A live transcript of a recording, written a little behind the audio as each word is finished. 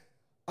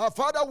Our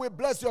Father, we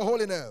bless your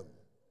holy name.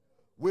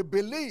 We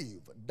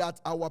believe that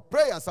our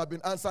prayers have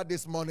been answered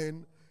this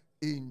morning.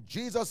 In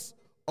Jesus'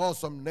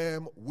 awesome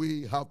name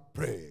we have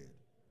prayed.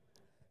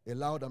 A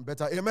loud and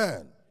better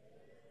amen.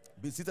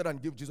 Be seated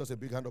and give Jesus a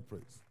big hand of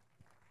praise.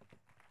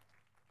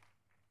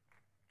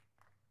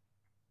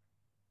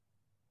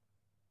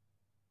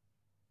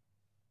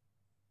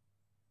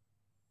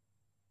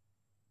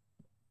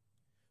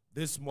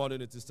 This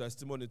morning it is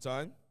testimony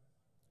time.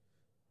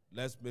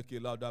 Let's make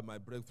it louder, my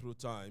breakthrough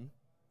time.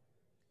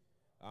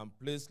 And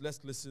please, let's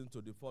listen to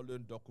the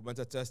following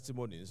documented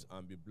testimonies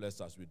and be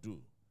blessed as we do.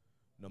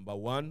 Number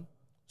one,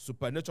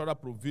 supernatural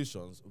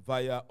provisions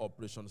via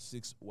Operation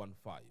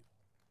 615.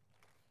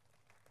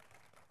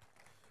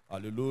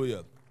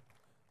 Hallelujah.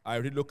 I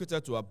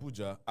relocated to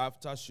Abuja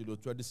after Shiloh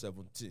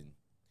 2017,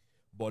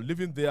 but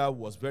living there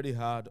was very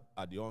hard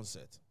at the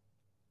onset.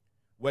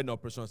 When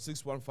Operation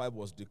 615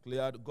 was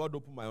declared, God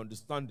opened my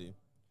understanding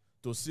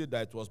to see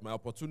that it was my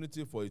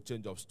opportunity for a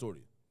change of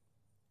story.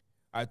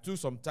 I took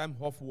some time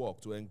off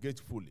work to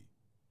engage fully.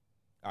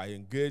 I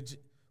engaged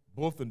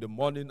both in the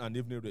morning and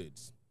evening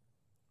raids.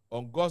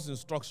 On God's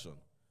instruction,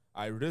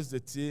 I raised a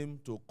team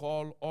to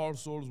call all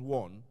souls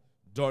won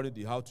during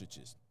the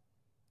outreaches,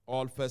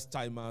 all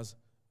first-timers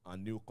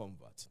and new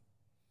converts.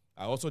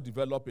 I also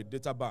developed a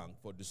data bank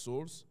for the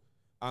souls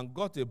and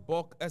got a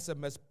bulk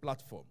SMS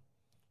platform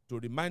to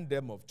remind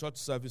them of church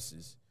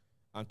services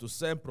and to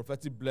send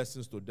prophetic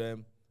blessings to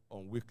them on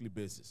a weekly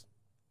basis.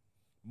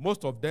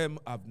 Most of them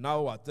have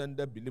now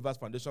attended Believers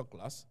Foundation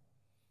class,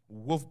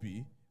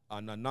 WOFB,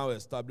 and are now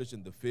established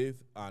in the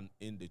faith and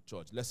in the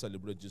church. Let's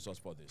celebrate Jesus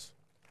for this.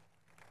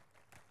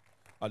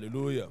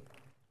 Hallelujah.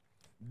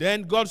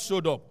 Then God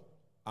showed up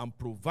and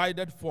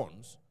provided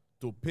funds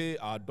to pay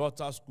our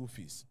daughter's school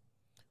fees.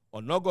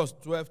 On August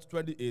 12,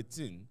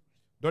 2018,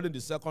 during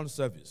the second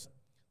service,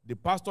 the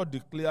pastor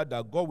declared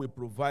that God will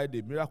provide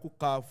a miracle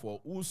car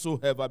for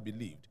whosoever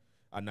believed.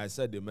 And I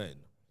said amen.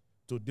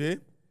 Today,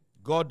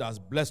 God has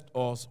blessed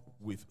us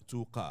with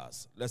 2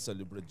 cars. Let's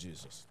celebrate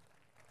Jesus.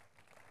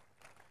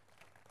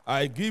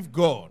 I give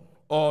God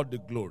all the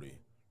glory.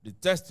 The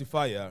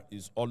testifier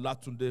is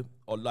Olatunde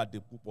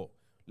Oladepupo.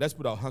 Let's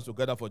put our hands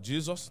together for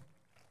Jesus.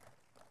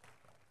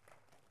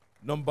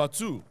 Number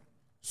 2,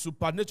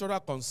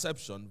 supernatural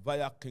conception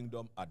via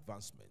kingdom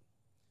advancement.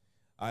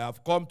 I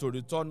have come to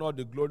return all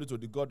the glory to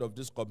the God of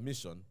this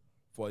commission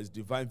for his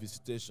divine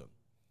visitation.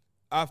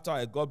 After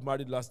I got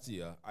married last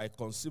year, I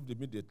conceived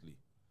immediately,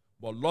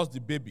 but lost the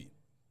baby.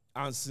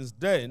 And since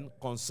then,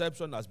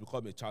 conception has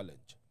become a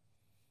challenge.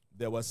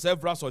 There were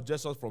several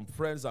suggestions from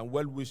friends and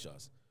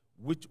well-wishers,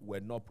 which were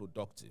not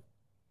productive.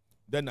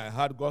 Then I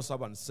heard God's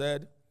servant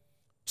said,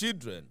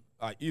 children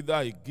are either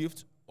a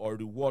gift or a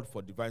reward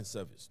for divine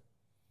service.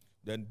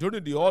 Then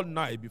during the all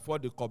night before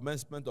the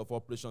commencement of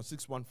Operation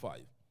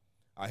 615,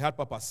 I heard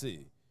Papa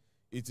say,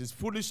 it is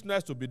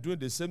foolishness to be doing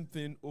the same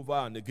thing over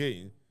and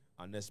again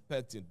and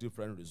expecting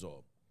different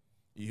results.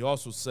 He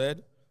also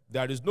said,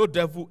 there is no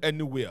devil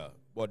anywhere,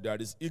 but there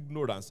is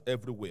ignorance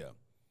everywhere.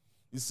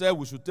 He said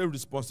we should take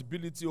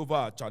responsibility over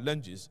our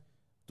challenges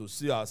to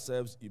see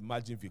ourselves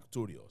emerging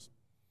victorious.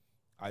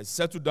 I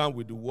settled down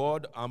with the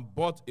word and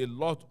bought a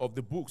lot of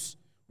the books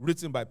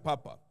written by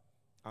Papa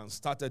and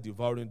started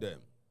devouring them.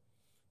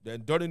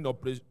 Then during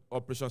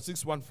Operation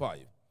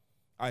 615,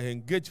 I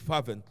engaged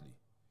fervently.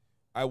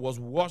 I was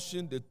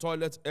washing the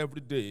toilet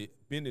every day,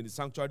 being in the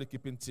sanctuary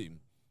keeping team,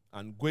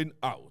 and going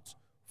out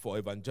for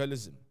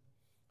evangelism.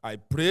 I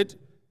prayed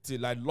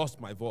till I lost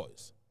my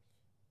voice.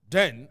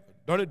 Then,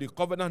 during the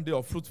covenant day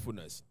of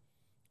fruitfulness,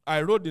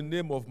 I wrote the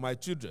name of my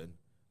children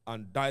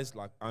and danced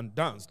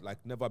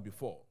like never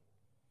before,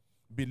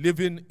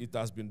 believing it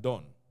has been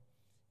done.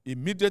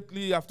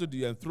 Immediately after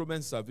the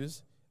enthronement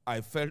service,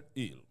 I fell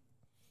ill.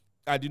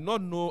 I did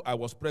not know I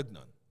was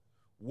pregnant.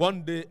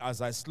 One day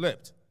as I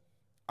slept,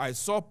 I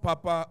saw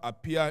Papa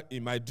appear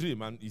in my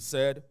dream and he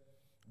said,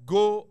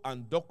 go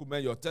and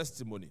document your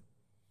testimony.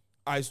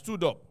 I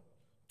stood up,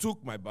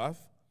 took my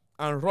bath,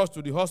 and rushed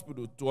to the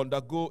hospital to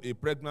undergo a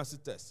pregnancy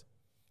test.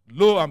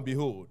 Lo and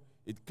behold,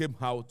 it came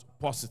out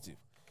positive.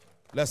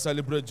 Let's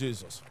celebrate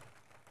Jesus.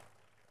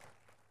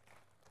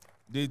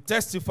 The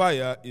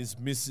testifier is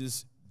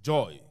Mrs.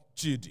 Joy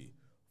Chidi.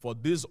 For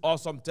this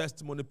awesome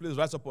testimony, please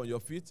rise up on your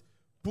feet.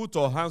 Put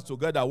your hands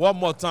together one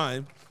more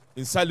time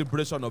in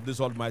celebration of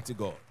this Almighty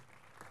God.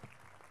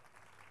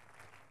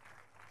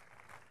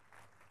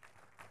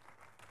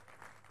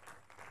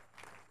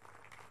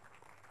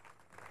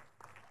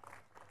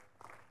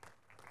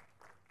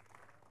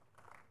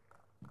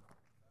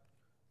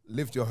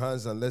 Lift your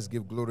hands and let's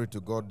give glory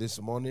to God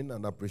this morning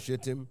and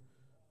appreciate him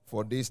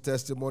for these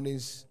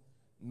testimonies.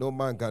 No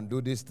man can do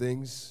these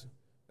things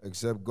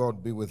except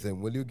God be with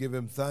him. Will you give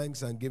him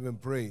thanks and give him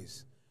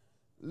praise?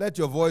 Let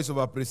your voice of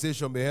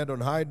appreciation be heard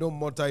on high. Don't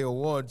mutter your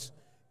words.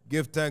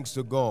 Give thanks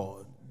to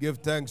God. Give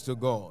thanks to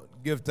God.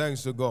 Give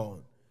thanks to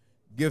God.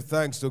 Give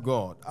thanks to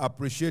God.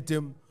 Appreciate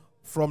him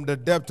from the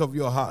depth of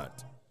your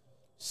heart.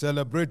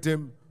 Celebrate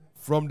him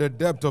from the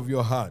depth of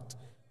your heart.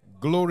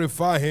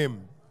 Glorify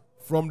him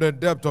from the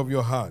depth of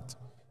your heart.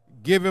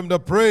 Give him the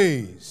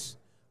praise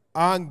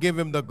and give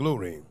him the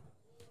glory.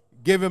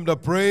 Give him the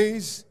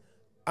praise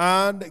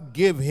and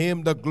give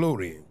him the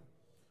glory.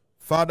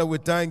 Father, we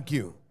thank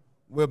you.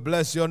 We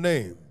bless your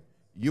name.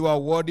 You are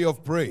worthy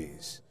of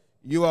praise.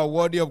 You are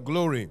worthy of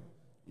glory.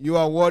 You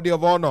are worthy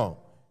of honor.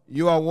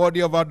 You are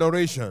worthy of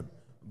adoration.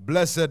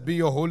 Blessed be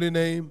your holy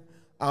name,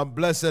 and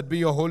blessed be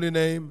your holy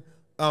name,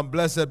 and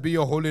blessed be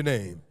your holy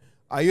name.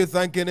 Are you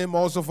thanking him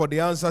also for the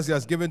answers he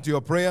has given to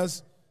your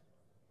prayers?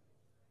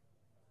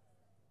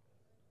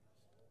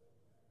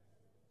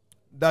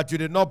 That you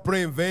did not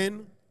pray in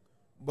vain,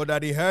 but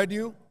that he heard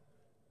you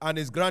and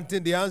is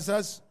granting the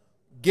answers?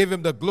 Give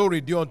him the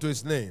glory due unto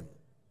his name.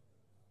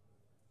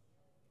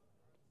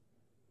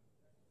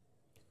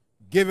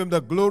 Give him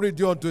the glory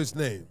due unto his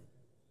name.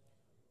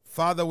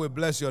 Father, we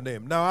bless your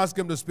name. Now ask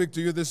him to speak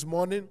to you this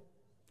morning.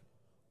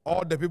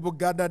 All the people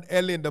gathered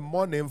early in the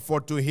morning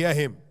to hear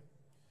him.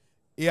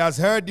 He has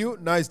heard you.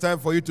 Now it's time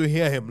for you to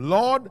hear him.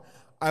 Lord,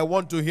 I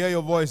want to hear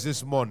your voice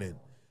this morning.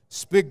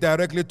 Speak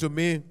directly to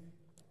me.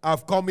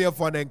 I've come here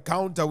for an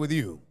encounter with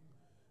you.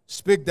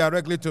 Speak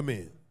directly to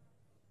me.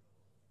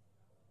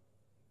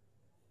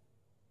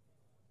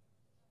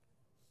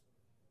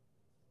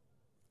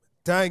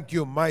 Thank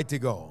you, mighty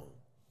God.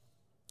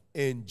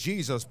 In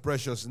Jesus'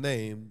 precious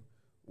name,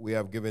 we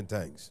have given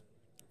thanks.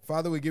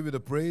 Father, we give you the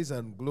praise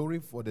and glory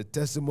for the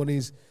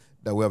testimonies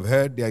that we have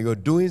heard. They are your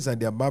doings and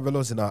they are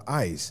marvelous in our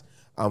eyes.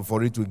 And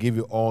for it, we give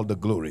you all the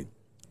glory.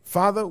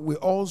 Father, we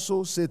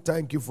also say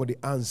thank you for the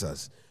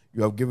answers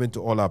you have given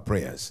to all our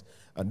prayers.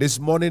 And this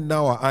morning,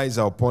 now our eyes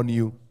are upon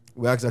you.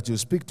 We ask that you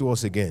speak to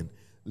us again.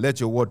 Let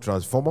your word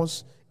transform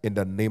us in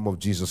the name of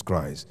Jesus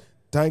Christ.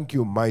 Thank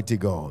you, mighty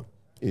God,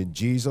 in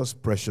Jesus'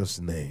 precious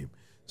name.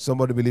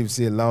 Somebody believe,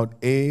 say loud,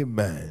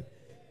 amen.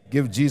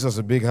 Give Jesus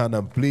a big hand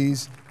and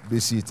please be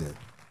seated.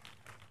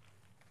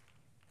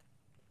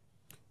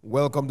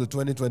 Welcome to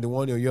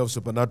 2021, your year of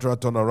supernatural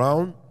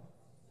turnaround.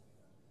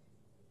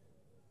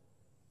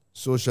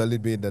 So shall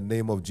it be in the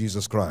name of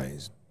Jesus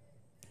Christ.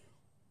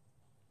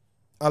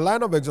 A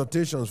line of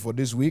exhortations for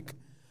this week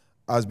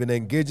has been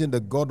engaging the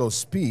God of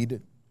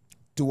speed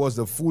towards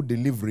the full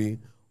delivery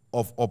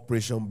of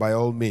Operation By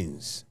All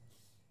Means.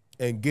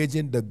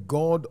 Engaging the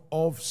God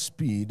of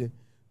speed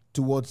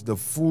towards the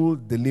full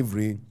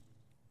delivery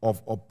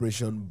of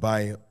Operation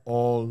By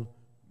All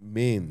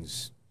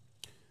Means.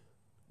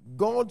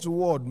 God's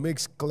word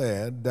makes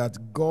clear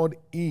that God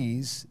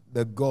is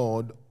the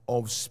God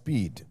of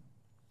speed.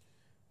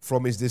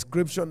 From his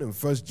description in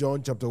 1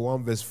 John chapter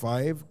 1 verse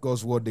 5,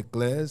 God's word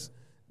declares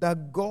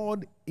that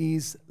God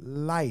is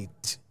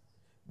light.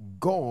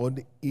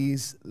 God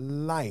is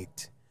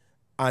light,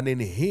 and in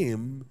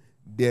him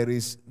there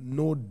is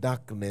no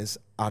darkness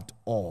at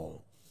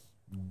all.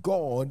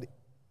 God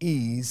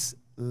is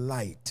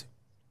light.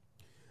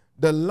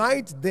 The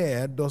light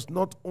there does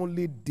not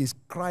only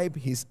describe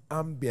his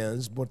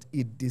ambience, but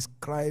it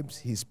describes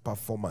his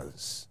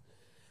performance.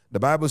 The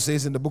Bible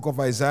says in the book of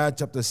Isaiah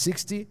chapter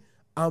 60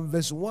 and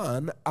verse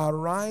 1,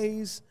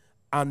 arise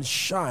and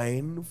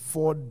shine,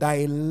 for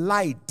thy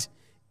light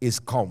is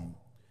come,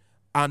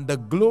 and the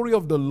glory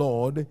of the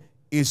Lord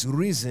is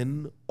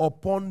risen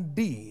upon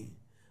thee.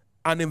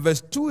 And in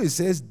verse 2 it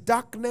says,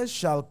 darkness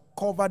shall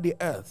cover the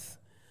earth,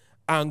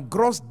 and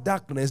gross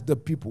darkness the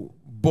people,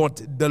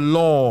 but the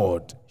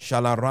Lord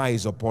shall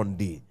arise upon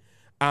thee,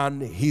 and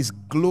his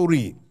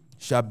glory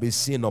shall be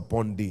seen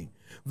upon thee.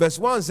 Verse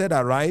 1 said,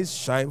 arise,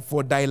 shine,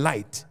 for thy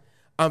light.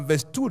 And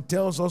verse 2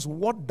 tells us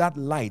what that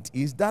light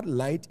is. That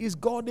light is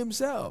God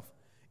himself.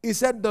 He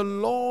said, the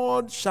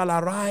Lord shall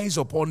arise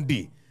upon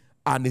thee,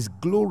 and his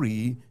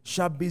glory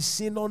shall be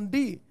seen on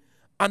thee.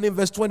 And in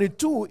verse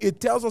 22, it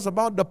tells us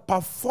about the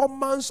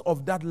performance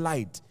of that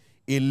light.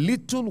 A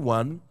little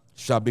one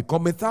shall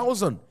become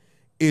 1,000.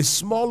 A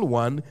small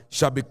one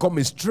shall become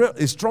a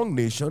strong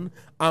nation,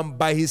 and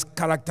by his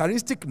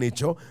characteristic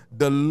nature,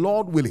 the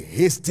Lord will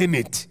hasten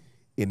it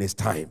in his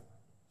time.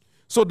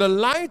 So the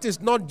light is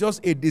not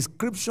just a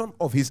description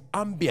of his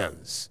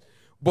ambience,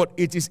 but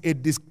it is a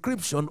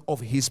description of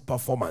his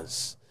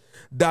performance.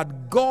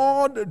 That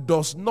God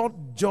does not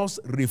just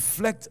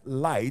reflect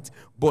light,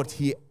 but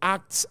he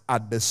acts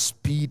at the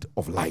speed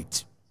of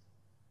light.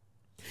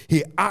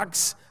 He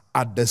acts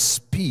at the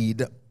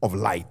speed of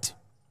light.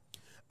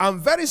 And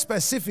very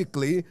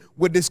specifically,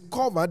 we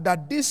discover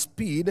that this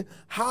speed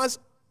has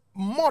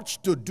much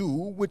to do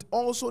with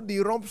also the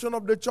eruption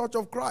of the Church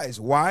of Christ.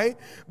 Why?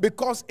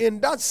 Because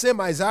in that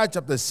same Isaiah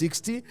chapter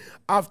 60,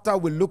 after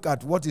we look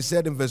at what he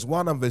said in verse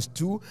 1 and verse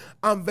 2,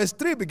 and verse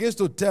 3 begins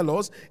to tell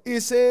us, he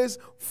says,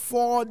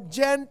 for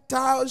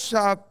Gentiles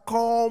shall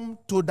come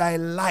to thy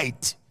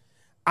light,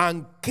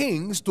 and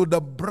kings to the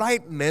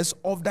brightness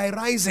of thy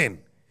rising.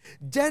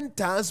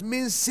 Gentiles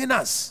means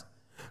sinners,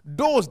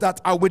 those that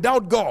are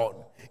without God.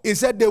 He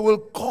said they will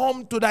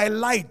come to thy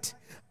light,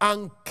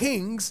 and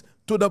kings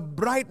to the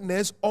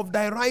brightness of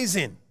thy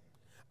rising.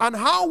 And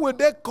how will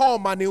they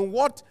come, and in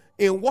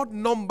what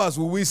numbers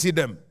will we see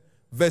them?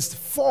 Verse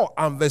 4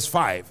 and verse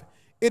 5.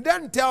 It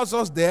then tells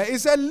us there, it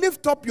said,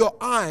 lift up your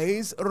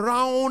eyes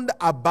round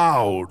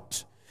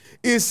about.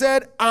 He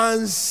said,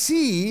 and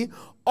see,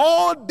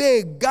 all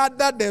they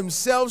gather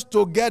themselves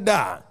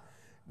together.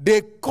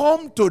 They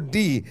come to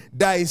thee,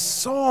 thy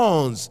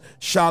sons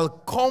shall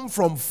come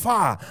from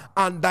far,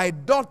 and thy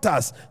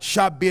daughters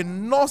shall be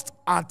nursed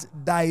at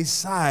thy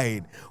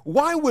side.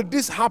 Why would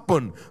this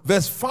happen?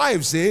 Verse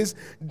 5 says,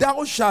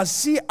 thou shalt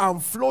see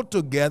and flow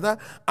together,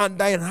 and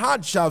thine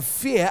heart shall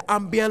fear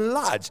and be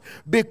enlarged,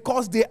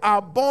 because the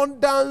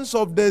abundance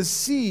of the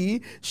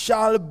sea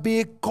shall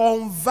be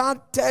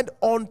converted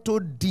unto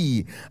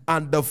thee,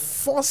 and the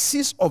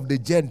forces of the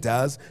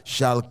Gentiles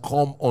shall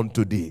come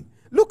unto thee.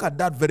 Look at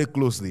that very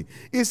closely.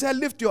 He said,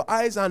 lift your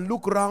eyes and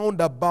look round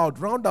about.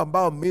 Round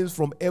about means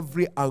from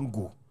every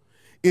angle.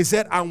 He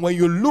said, and when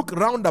you look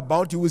round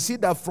about, you will see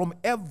that from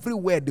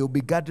everywhere they will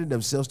be gathering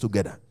themselves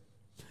together,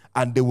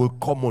 and they will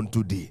come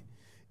unto thee.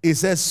 He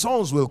says,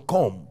 sons will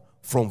come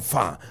from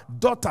far.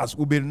 Daughters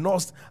will be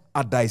nursed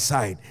at thy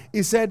side.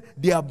 He said,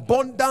 the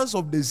abundance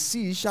of the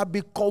sea shall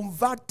be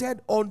converted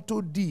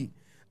unto thee.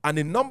 And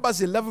in Numbers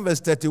 11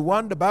 verse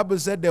 31, the Bible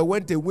said, there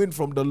went a wind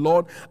from the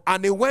Lord,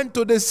 and it went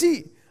to the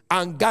sea,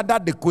 and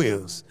gathered the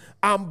quails,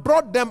 and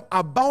brought them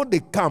about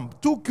the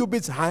camp 2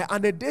 cubits high,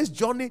 and a day's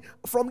journey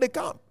from the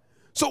camp.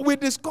 So we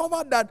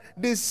discovered that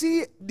the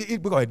sea,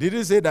 because it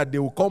didn't say that they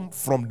will come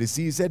from the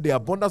sea, it said the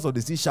abundance of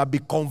the sea shall be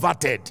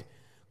converted.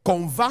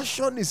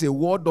 Conversion is a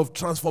word of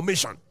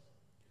transformation.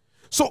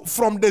 So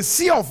from the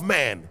sea of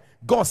men,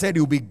 God said he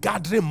will be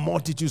gathering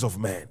multitudes of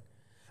men.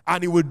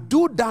 And he will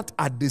do that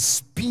at the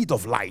speed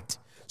of light,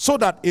 so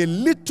that a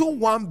little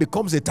one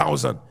becomes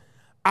 1,000.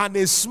 And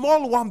a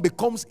small one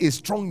becomes a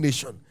strong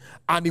nation,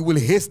 and he will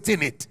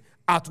hasten it.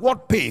 At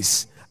what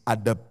pace?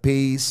 At the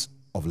pace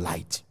of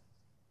light.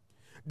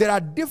 There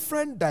are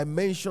different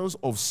dimensions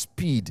of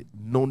speed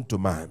known to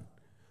man.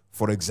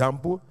 For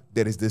example,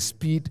 there is the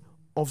speed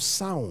of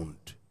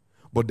sound,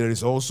 but there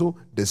is also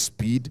the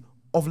speed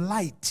of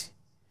light.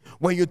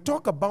 When you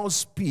talk about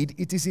speed,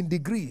 it is in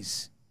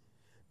degrees.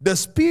 The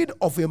speed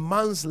of a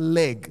man's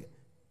leg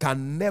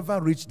can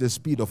never reach the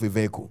speed of a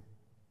vehicle.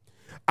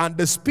 And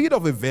the speed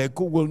of a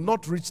vehicle will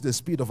not reach the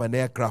speed of an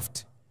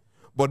aircraft.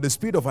 But the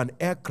speed of an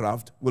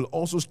aircraft will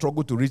also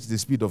struggle to reach the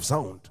speed of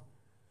sound.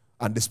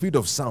 And the speed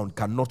of sound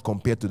cannot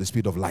compare to the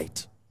speed of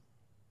light.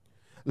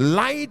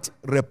 Light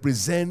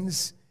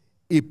represents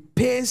a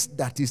pace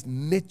that is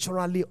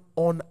naturally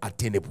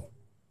unattainable.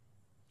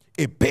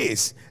 A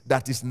pace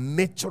that is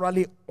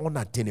naturally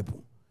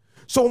unattainable.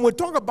 So when we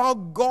talk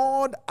about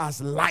God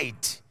as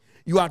light,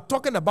 you are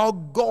talking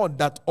about God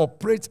that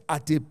operates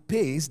at a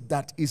pace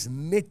that is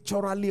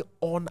naturally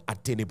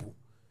unattainable.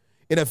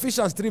 In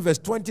Ephesians 3 verse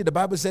 20, the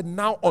Bible said,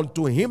 now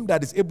unto him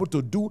that is able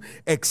to do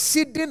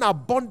exceeding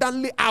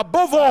abundantly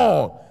above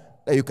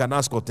all that you can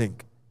ask or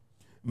think.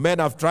 Men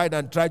have tried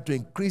and tried to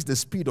increase the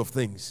speed of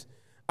things,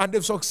 and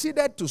they've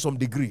succeeded to some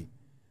degree.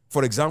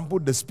 For example,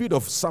 the speed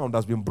of sound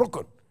has been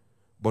broken,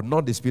 but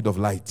not the speed of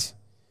light.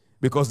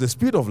 Because the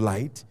speed of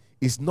light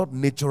is not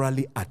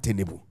naturally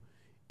attainable.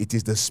 It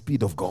is the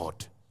speed of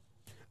God.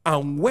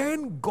 And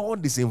when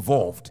God is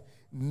involved,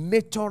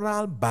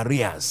 natural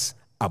barriers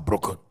are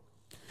broken.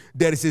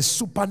 There is a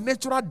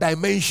supernatural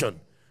dimension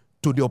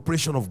to the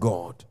operation of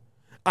God.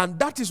 And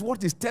that is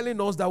what is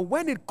telling us that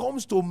when it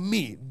comes to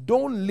me,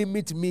 don't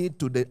limit me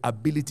to the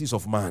abilities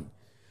of man.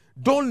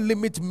 Don't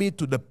limit me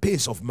to the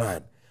pace of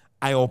man.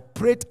 I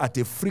operate at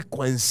a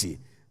frequency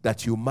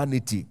that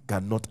humanity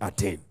cannot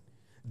attain.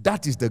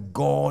 That is the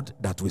God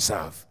that we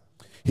serve.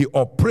 He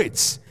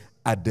operates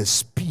at the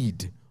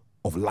speed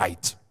of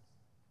light.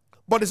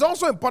 But it's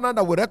also important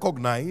that we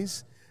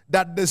recognize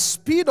that the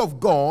speed of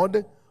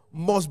God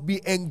must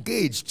be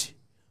engaged,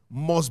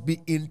 must be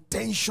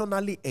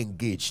intentionally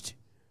engaged.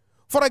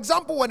 For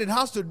example, when it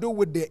has to do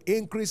with the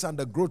increase and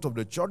the growth of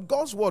the church,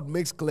 God's word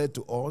makes clear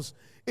to us.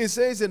 It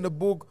says in the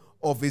book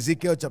of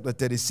Ezekiel chapter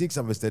 36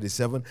 and verse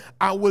 37,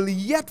 I will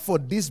yet for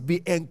this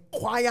be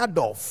inquired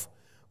of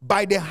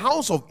by the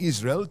house of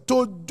Israel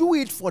to do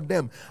it for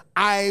them.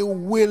 I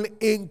will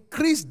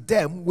increase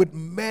them with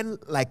men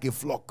like a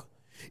flock.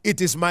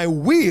 It is my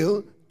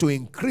will to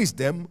increase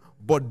them,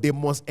 but they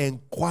must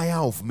inquire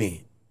of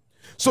me.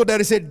 So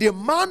there is a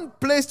demand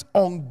placed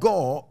on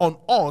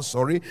us,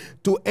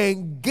 to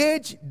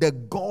engage the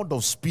God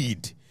of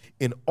speed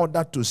in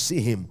order to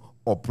see him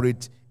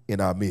operate in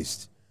our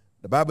midst.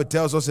 The Bible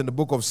tells us in the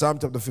book of Psalm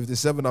chapter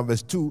 57 and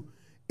verse 2,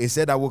 it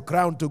said, I will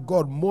cry unto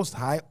God most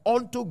high,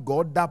 unto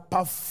God that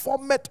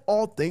performeth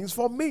all things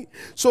for me.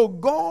 So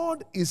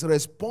God is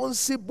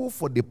responsible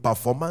for the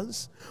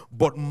performance,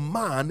 but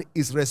man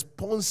is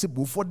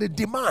responsible for the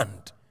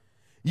demand.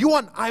 You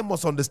and I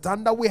must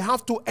understand that we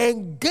have to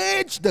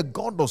engage the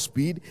God of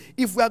speed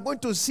if we are going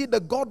to see the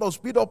God of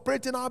speed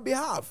operate in our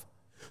behalf.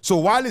 So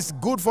while it's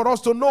good for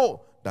us to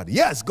know that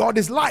yes, God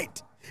is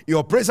light, he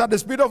operates at the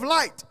speed of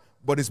light,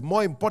 but it's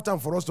more important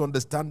for us to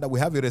understand that we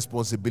have a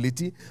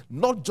responsibility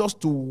not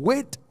just to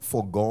wait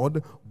for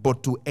God,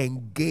 but to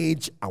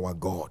engage our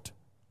God.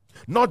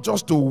 Not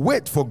just to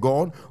wait for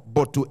God,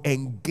 but to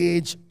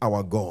engage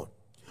our God.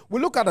 We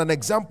look at an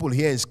example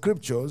here in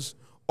scriptures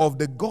of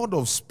the God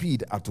of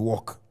speed at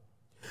work.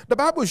 The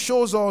Bible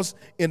shows us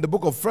in the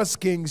book of 1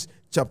 Kings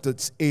chapter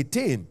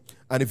 18,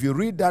 and if you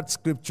read that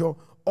scripture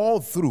all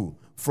through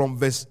from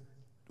verse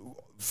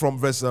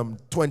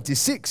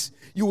 26,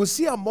 you will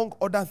see, among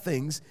other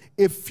things,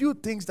 a few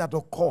things that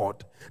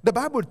occurred. The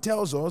Bible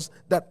tells us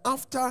that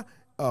after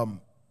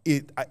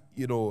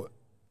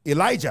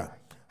Elijah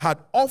had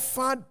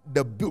offered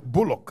the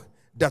bullock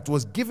that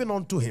was given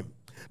unto him,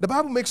 the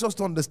Bible makes us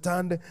to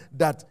understand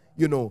that,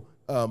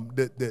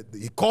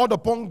 he called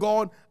upon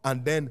God,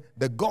 and then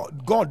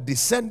God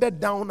descended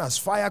down as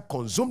fire,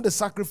 consumed the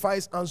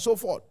sacrifice, and so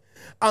forth.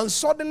 And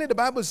suddenly the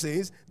Bible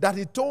says that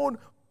he told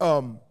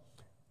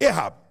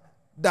Ahab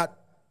that,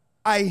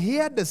 I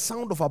hear the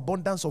sound of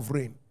abundance of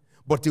rain.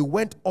 But he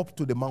went up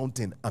to the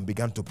mountain and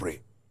began to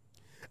pray.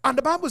 And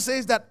the Bible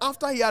says that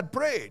after he had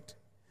prayed,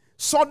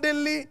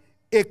 suddenly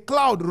a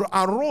cloud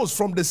arose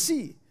from the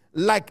sea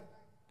like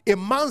a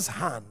man's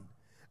hand.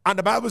 And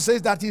the Bible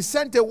says that he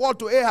sent a word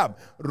to Ahab,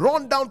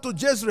 run down to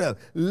Jezreel,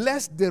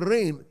 lest the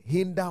rain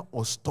hinder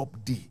or stop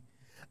thee.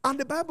 And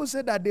the Bible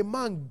said that the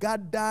man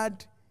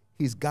gathered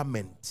his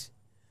garment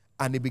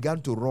and he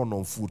began to run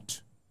on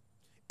foot.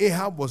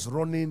 Ahab was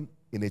running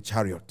in a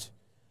chariot.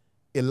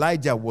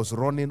 Elijah was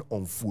running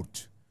on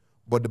foot.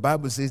 But the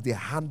Bible says the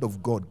hand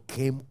of God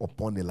came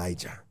upon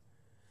Elijah.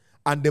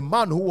 And the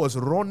man who was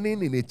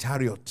running in a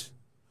chariot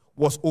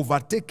was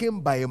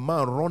overtaken by a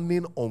man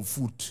running on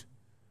foot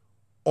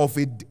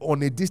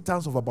on a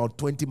distance of about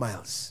 20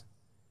 miles.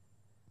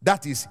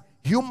 That is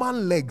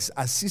human legs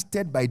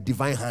assisted by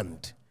divine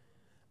hand.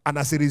 And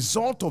as a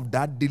result of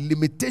that, the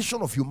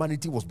limitation of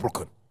humanity was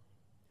broken.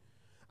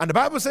 And the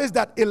Bible says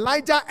that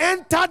Elijah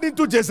entered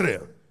into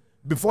Jezreel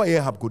before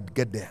Ahab could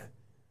get there.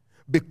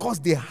 Because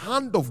the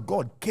hand of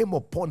God came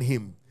upon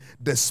him,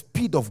 the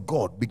speed of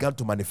God began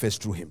to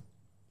manifest through him.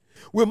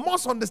 We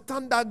must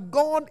understand that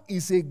God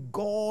is a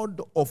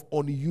God of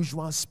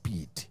unusual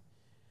speed.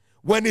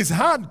 When his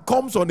hand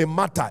comes on a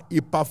matter,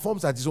 he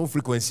performs at his own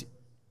frequency.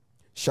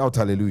 Shout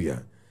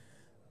hallelujah.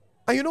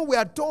 And we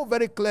are told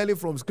very clearly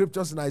from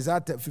scriptures in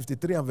Isaiah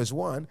 53 and verse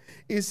 1,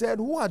 he said,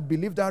 who had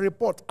believed our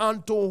report,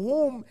 and to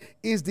whom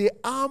is the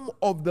arm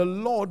of the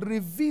Lord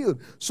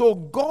revealed? So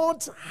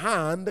God's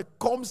hand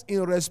comes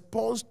in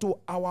response to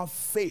our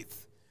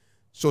faith.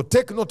 So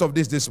take note of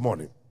this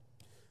morning.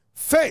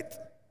 Faith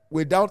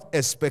without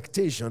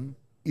expectation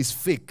is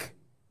fake,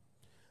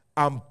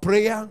 and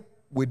prayer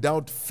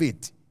without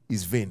faith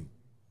is vain.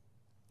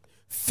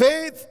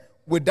 Faith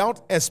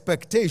without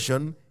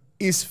expectation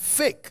is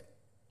fake,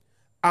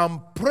 and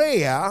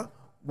prayer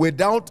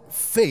without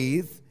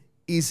faith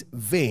is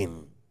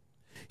vain.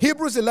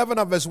 Hebrews 11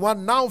 and verse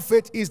 1, now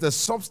faith is the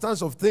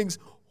substance of things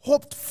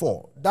hoped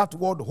for. That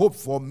word hoped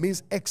for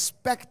means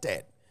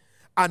expected.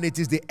 And it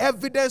is the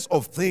evidence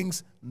of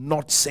things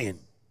not seen.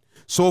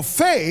 So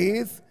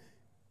faith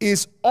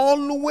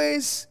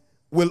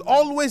will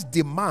always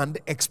demand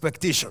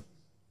expectation.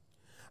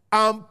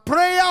 And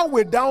prayer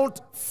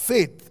without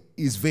faith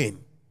is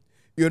vain.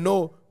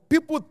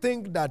 People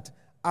think that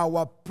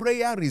our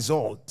prayer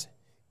result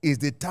is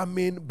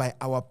determined by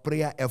our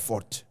prayer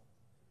effort.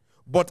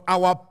 But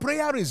our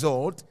prayer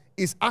result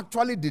is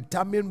actually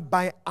determined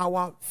by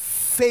our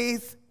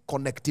faith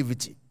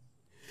connectivity.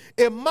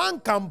 A man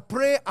can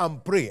pray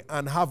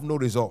and have no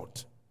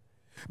result.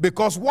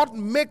 Because what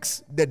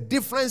makes the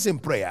difference in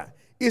prayer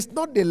is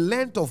not the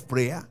length of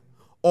prayer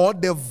or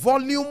the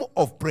volume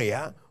of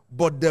prayer,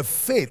 but the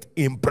faith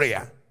in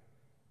prayer.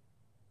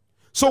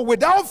 So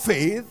without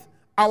faith,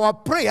 our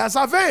prayers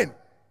are vain.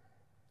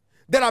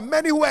 There are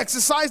many who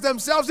exercise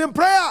themselves in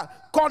prayer,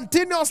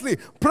 continuously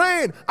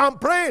praying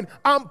and praying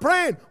and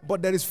praying,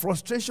 but there is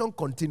frustration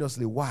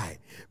continuously. Why?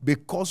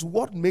 Because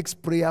what makes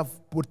prayer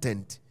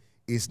potent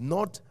is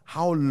not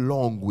how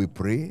long we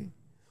pray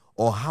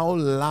or how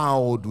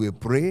loud we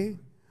pray,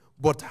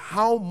 but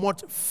how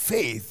much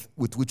faith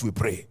with which we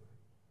pray.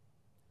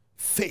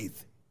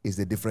 Faith is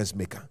the difference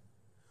maker.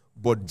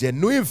 But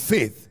genuine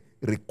faith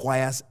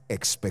requires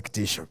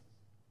expectation.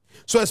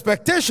 So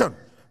expectation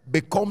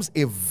becomes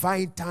a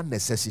vital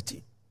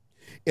necessity.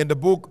 In the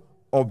book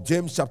of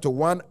James chapter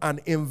 1 and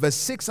in verse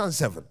 6 and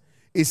 7,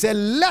 it said,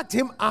 let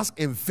him ask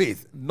in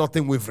faith,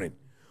 nothing wavering.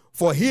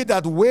 For he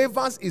that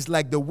wavers is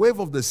like the wave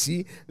of the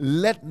sea.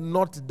 Let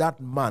not that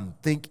man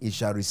think he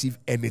shall receive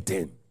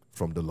anything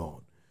from the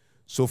Lord.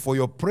 So for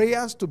your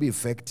prayers to be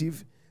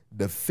effective,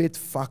 the faith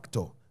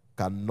factor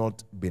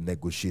cannot be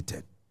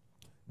negotiated.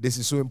 This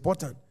is so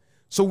important.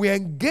 So we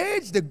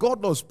engage the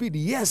God of speed,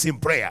 yes, in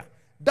prayer.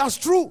 That's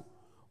true.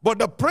 But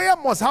the prayer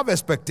must have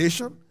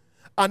expectation,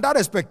 and that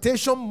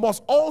expectation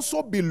must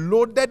also be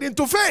loaded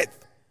into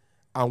faith.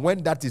 And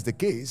when that is the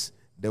case,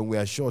 then we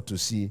are sure to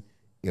see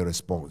a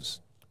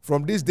response.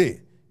 From this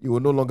day, you will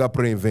no longer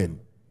pray in vain.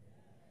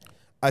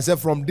 I said,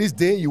 from this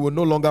day, you will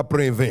no longer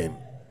pray in vain.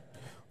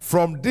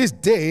 From this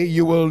day,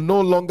 you will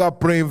no longer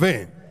pray in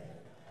vain.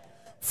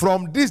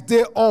 From this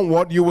day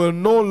onward, you will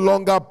no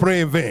longer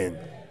pray in vain.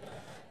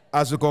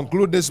 As we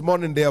conclude this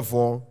morning,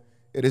 therefore,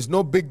 it is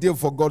no big deal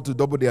for God to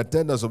double the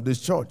attendance of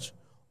this church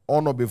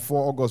on or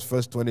before August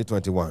 1st,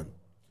 2021.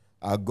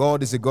 Our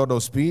God is a God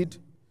of speed.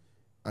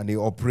 and he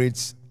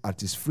operates at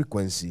his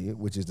frequency,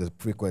 which is the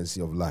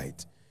frequency of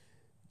light.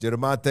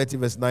 Jeremiah 30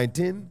 verse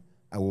 19,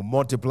 I will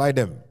multiply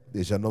them,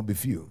 they shall not be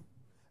few.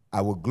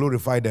 I will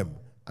glorify them,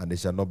 and they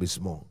shall not be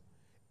small.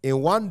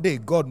 In one day,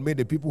 God made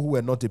the people who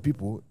were not a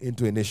people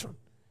into a nation.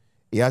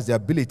 He has the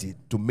ability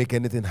to make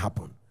anything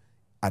happen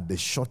at the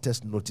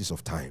shortest notice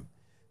of time.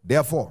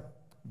 Therefore,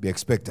 be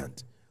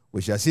expectant.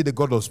 We shall see the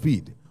God of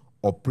speed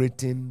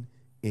operating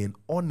in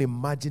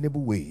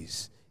unimaginable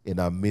ways in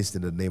our midst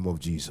in the name of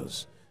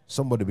Jesus.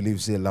 Somebody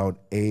believe, say aloud,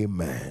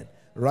 amen.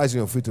 Rise on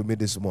your feet to me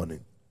this morning.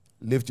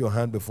 Lift your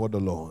hand before the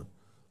Lord.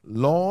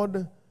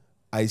 Lord,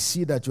 I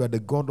see that you are the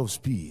God of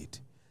speed.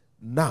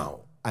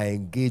 Now, I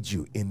engage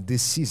you in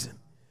this season.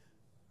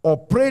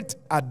 Operate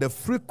at the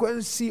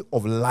frequency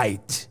of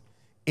light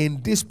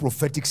in this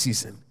prophetic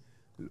season.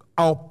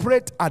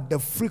 Operate at the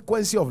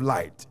frequency of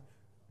light.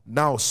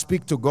 Now,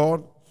 speak to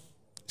God.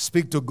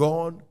 Speak to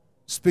God.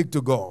 Speak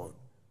to God.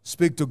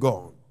 Speak to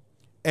God.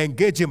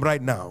 Engage him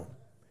right now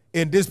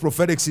in this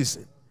prophetic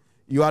season.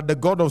 You are the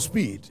God of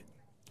speed.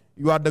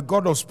 You are the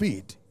God of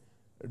speed.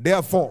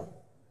 Therefore,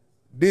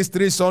 these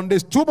 3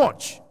 Sundays, too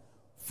much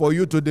for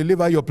you to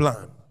deliver your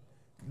plan.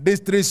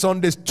 These 3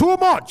 Sundays, too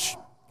much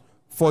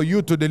for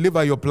you to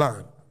deliver your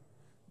plan.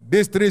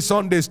 These 3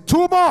 Sundays,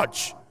 too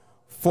much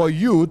for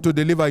you to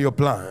deliver your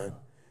plan.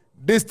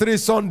 These 3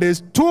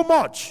 Sundays, too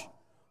much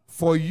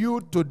for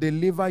you to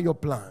deliver your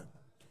plan.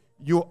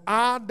 You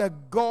are the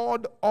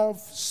God of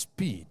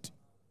speed.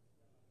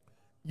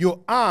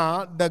 You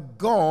are the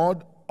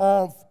God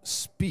of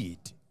speed.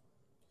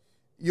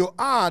 You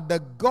are the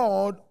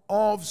God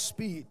of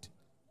speed.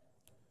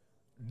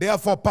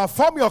 Therefore,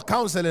 perform your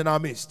counsel in our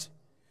midst.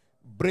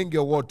 Bring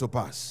your word to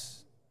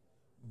pass.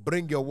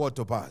 Bring your word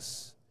to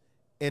pass.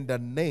 In the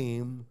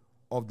name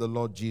of the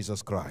Lord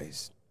Jesus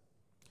Christ.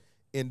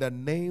 In the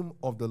name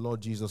of the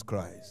Lord Jesus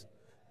Christ.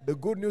 The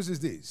good news is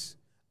this.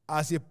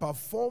 As he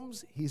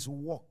performs his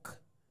work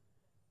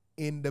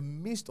in the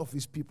midst of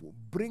his people,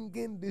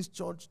 bringing this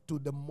church to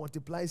the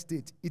multiplied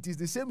state, it is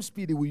the same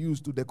speed he will use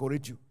to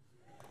decorate you.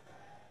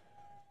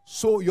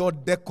 So your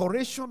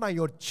decoration and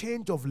your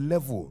change of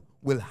level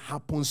will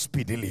happen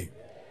speedily.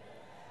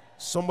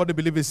 Somebody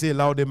believe it, say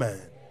loud amen.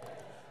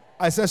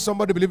 I said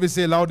somebody believe it,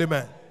 say loud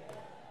amen.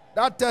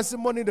 That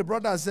testimony, the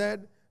brother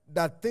said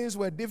that things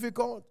were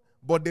difficult,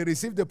 but they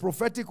received the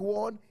prophetic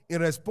word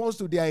in response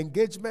to their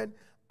engagement.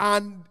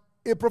 And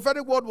a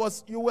prophetic word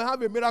was, you will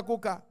have a miracle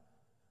car.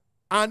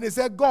 And he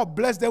said, God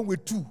blessed them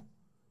with 2.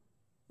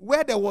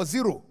 Where there was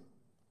 0,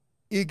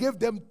 he gave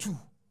them 2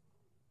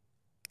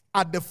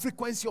 at the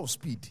frequency of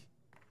speed.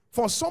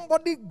 For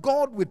somebody,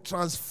 God will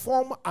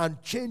transform and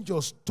change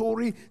your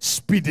story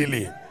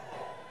speedily.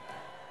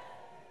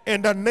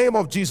 In the name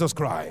of Jesus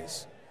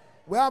Christ.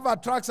 We have our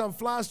tracts and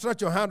flowers.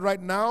 Stretch your hand right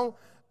now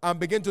and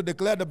begin to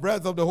declare the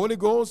breath of the Holy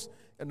Ghost.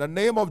 In the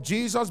name of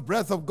Jesus,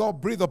 breath of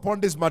God, breathe upon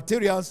these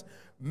materials.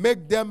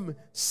 Make them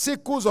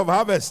sickles of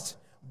harvest.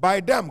 By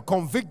them,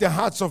 convict the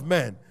hearts of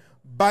men.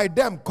 By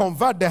them,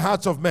 convert the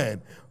hearts of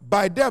men.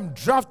 By them,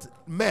 draft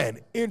men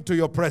into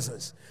your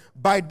presence.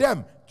 By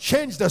them,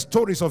 change the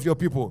stories of your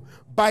people.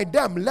 By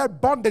them,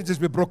 let bondages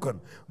be broken.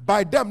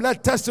 By them,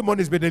 let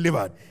testimonies be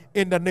delivered.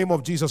 In the name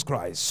of Jesus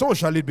Christ. So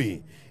shall it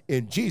be.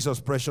 In Jesus'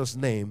 precious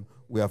name,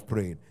 we have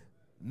prayed.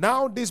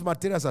 Now these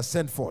materials are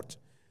sent forth.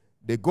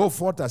 They go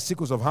forth as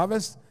sickles of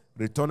harvest,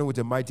 returning with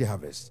a mighty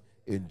harvest.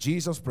 In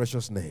Jesus'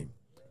 precious name.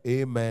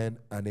 Amen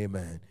and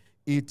amen.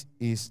 It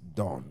is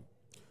done.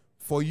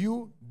 For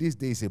you, this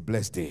day is a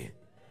blessed day.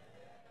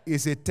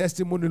 It's a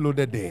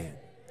testimony-loaded day.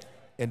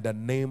 In the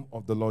name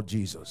of the Lord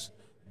Jesus.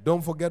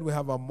 Don't forget, we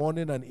have our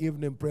morning and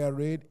evening prayer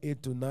raid,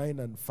 8 to 9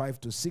 and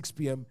 5 to 6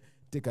 p.m.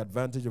 Take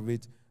advantage of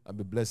it and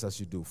be blessed as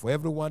you do. For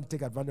everyone,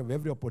 take advantage of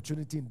every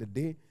opportunity in the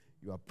day.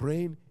 You are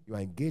praying, you are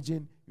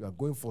engaging, you are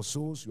going for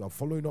souls, you are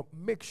following up.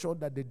 Make sure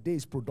that the day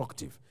is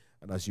productive.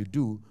 And as you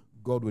do,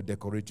 God will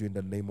decorate you in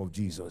the name of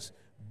Jesus.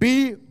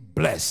 Be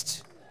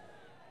blessed.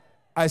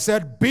 I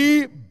said,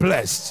 be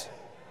blessed.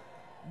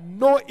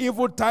 No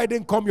evil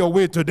tidings come your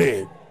way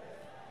today.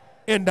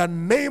 In the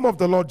name of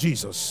the Lord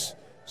Jesus,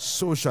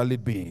 so shall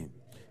it be.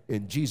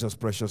 In Jesus'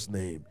 precious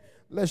name.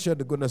 Let's share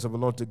the goodness of the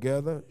Lord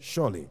together.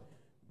 Surely,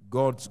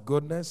 God's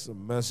goodness and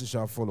mercy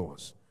shall follow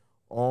us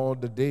all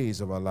the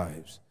days of our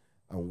lives,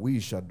 and we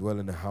shall dwell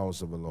in the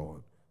house of the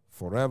Lord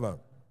forever.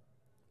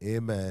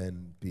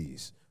 Amen.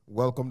 Peace.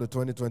 Welcome to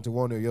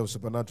 2021, a year of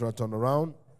supernatural turnaround.